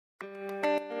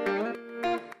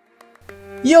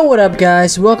Yo, what up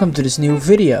guys, welcome to this new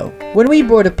video. When we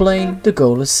board a plane, the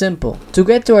goal is simple: to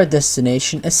get to our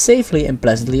destination as safely and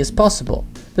pleasantly as possible.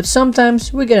 But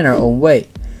sometimes we get in our own way.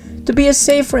 To be a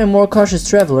safer and more cautious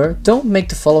traveler, don't make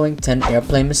the following 10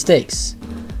 airplane mistakes.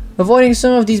 Avoiding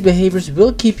some of these behaviors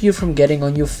will keep you from getting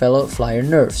on your fellow flyer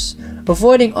nerves.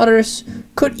 Avoiding others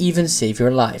could even save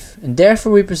your life. And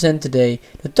therefore we present today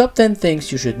the top 10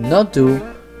 things you should not do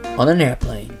on an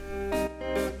airplane.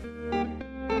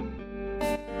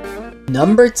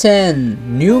 Number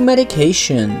 10. New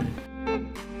medication.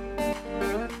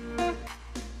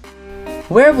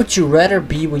 Where would you rather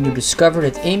be when you discover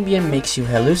that Ambien makes you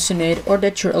hallucinate or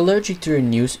that you're allergic to your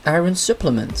new iron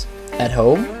supplement? At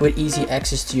home, with easy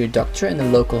access to your doctor and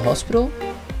a local hospital?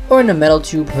 Or in a metal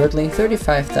tube hurtling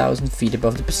 35,000 feet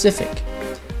above the Pacific?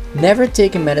 Never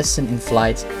take a medicine in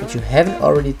flight that you haven't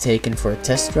already taken for a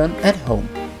test run at home.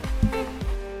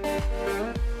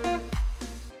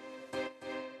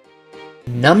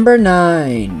 Number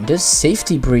 9. The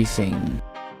safety briefing.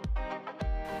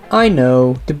 I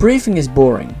know, the briefing is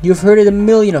boring, you've heard it a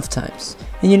million of times,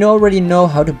 and you already know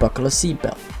how to buckle a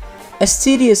seatbelt. As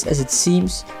tedious as it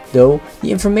seems, though,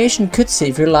 the information could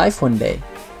save your life one day.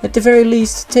 At the very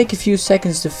least, take a few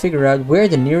seconds to figure out where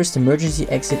the nearest emergency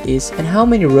exit is and how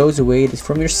many rows away it is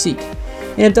from your seat.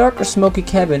 In a dark or smoky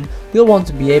cabin, you'll want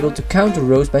to be able to count the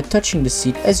rows by touching the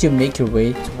seat as you make your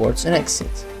way towards an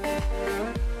exit.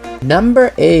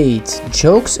 Number 8.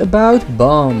 Jokes about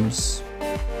bombs.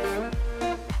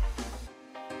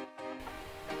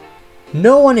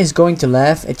 No one is going to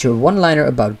laugh at your one-liner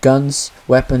about guns,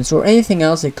 weapons or anything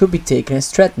else that could be taken as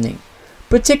threatening.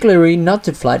 Particularly not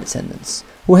the flight attendants,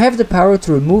 who have the power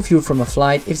to remove you from a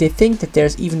flight if they think that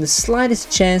there's even the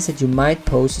slightest chance that you might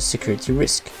pose a security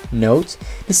risk. Note,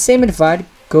 the same advice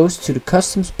goes to the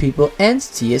customs people and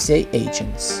TSA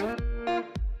agents.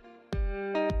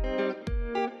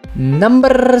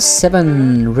 Number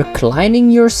 7. Reclining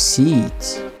your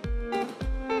seat.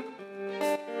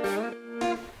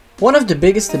 One of the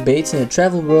biggest debates in the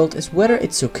travel world is whether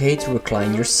it's okay to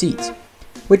recline your seat.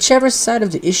 Whichever side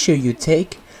of the issue you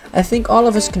take, I think all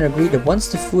of us can agree that once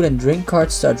the food and drink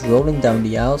cart starts rolling down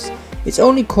the aisles, it's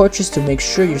only courteous to make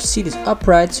sure your seat is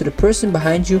upright so the person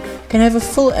behind you can have a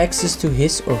full access to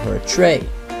his or her tray.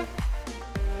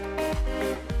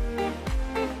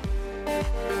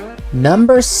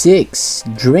 Number 6.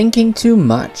 Drinking too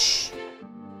much.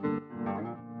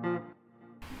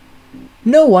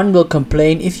 No one will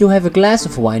complain if you have a glass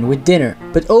of wine with dinner,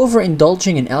 but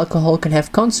overindulging in alcohol can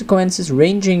have consequences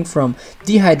ranging from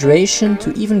dehydration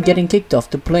to even getting kicked off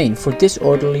the plane for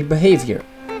disorderly behavior.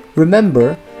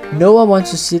 Remember, no one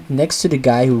wants to sit next to the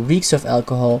guy who reeks of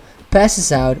alcohol,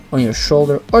 passes out on your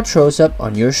shoulder or throws up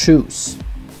on your shoes.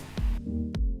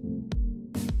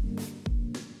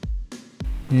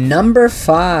 Number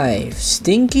 5.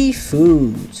 Stinky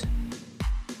food.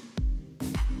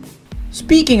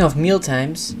 Speaking of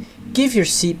mealtimes, give your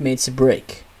seatmates a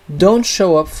break. Don't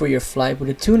show up for your flight with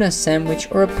a tuna sandwich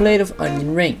or a plate of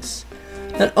onion rings.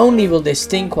 Not only will they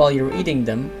stink while you're eating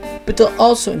them, but they'll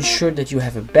also ensure that you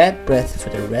have a bad breath for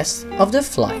the rest of the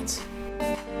flight.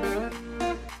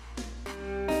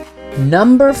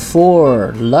 Number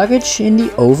 4. Luggage in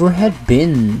the overhead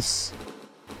bins.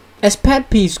 As pet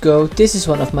peeves go, this is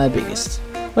one of my biggest.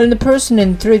 When the person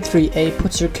in 33A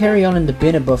puts your carry-on in the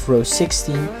bin above row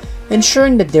 16,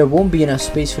 ensuring that there won't be enough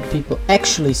space for the people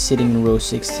actually sitting in row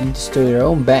 16 to stow their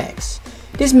own bags.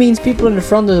 This means people in the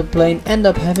front of the plane end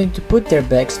up having to put their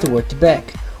bags toward the back,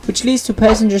 which leads to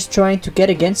passengers trying to get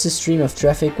against the stream of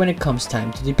traffic when it comes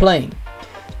time to deplane.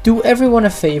 Do everyone a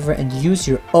favor and use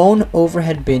your own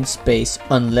overhead bin space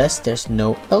unless there's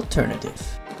no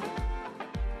alternative.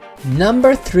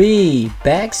 Number 3.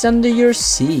 Bags under your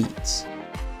seat.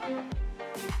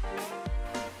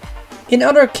 In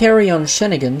other carry-on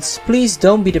shenanigans, please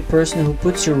don't be the person who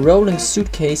puts your rolling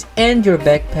suitcase and your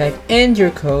backpack and your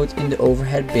coat in the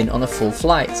overhead bin on a full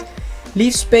flight.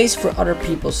 Leave space for other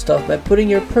people's stuff by putting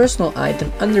your personal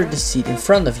item under the seat in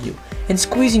front of you and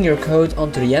squeezing your coat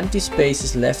onto the empty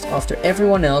spaces left after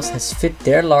everyone else has fit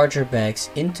their larger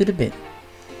bags into the bin.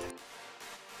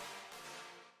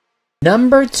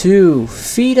 Number 2.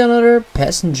 Feed on other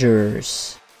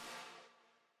passengers.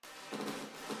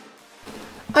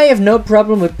 I have no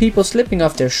problem with people slipping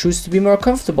off their shoes to be more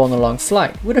comfortable on a long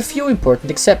flight, with a few important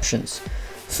exceptions.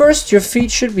 First, your feet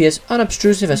should be as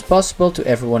unobtrusive as possible to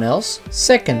everyone else.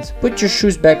 Second, put your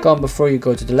shoes back on before you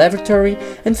go to the lavatory.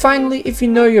 And finally, if you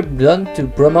know you're blunt to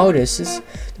bromosis,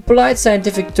 the polite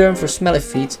scientific term for smelly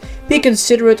feet, be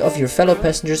considerate of your fellow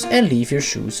passengers and leave your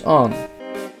shoes on.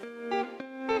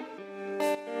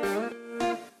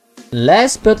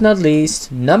 Last but not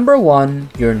least, number 1,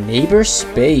 your neighbor's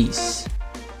space.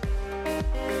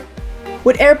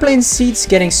 With airplane seats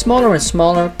getting smaller and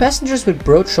smaller, passengers with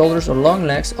broad shoulders or long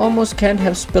legs almost can't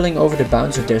help spilling over the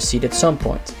bounds of their seat at some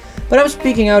point. But I'm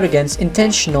speaking out against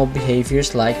intentional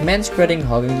behaviors like manspreading,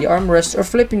 hogging the armrest, or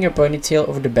flipping your ponytail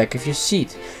over the back of your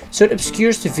seat, so it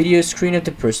obscures the video screen of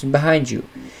the person behind you.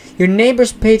 Your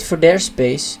neighbors paid for their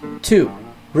space too.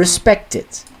 Respect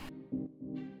it.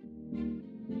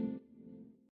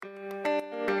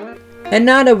 And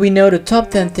now that we know the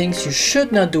top 10 things you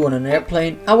should not do on an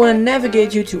airplane, I want to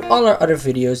navigate you to all our other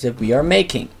videos that we are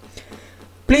making.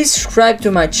 Please subscribe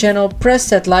to my channel, press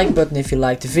that like button if you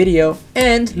liked the video,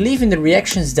 and leave in the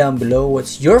reactions down below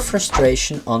what's your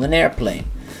frustration on an airplane.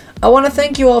 I want to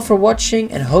thank you all for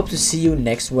watching and hope to see you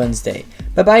next Wednesday.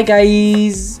 Bye bye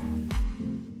guys!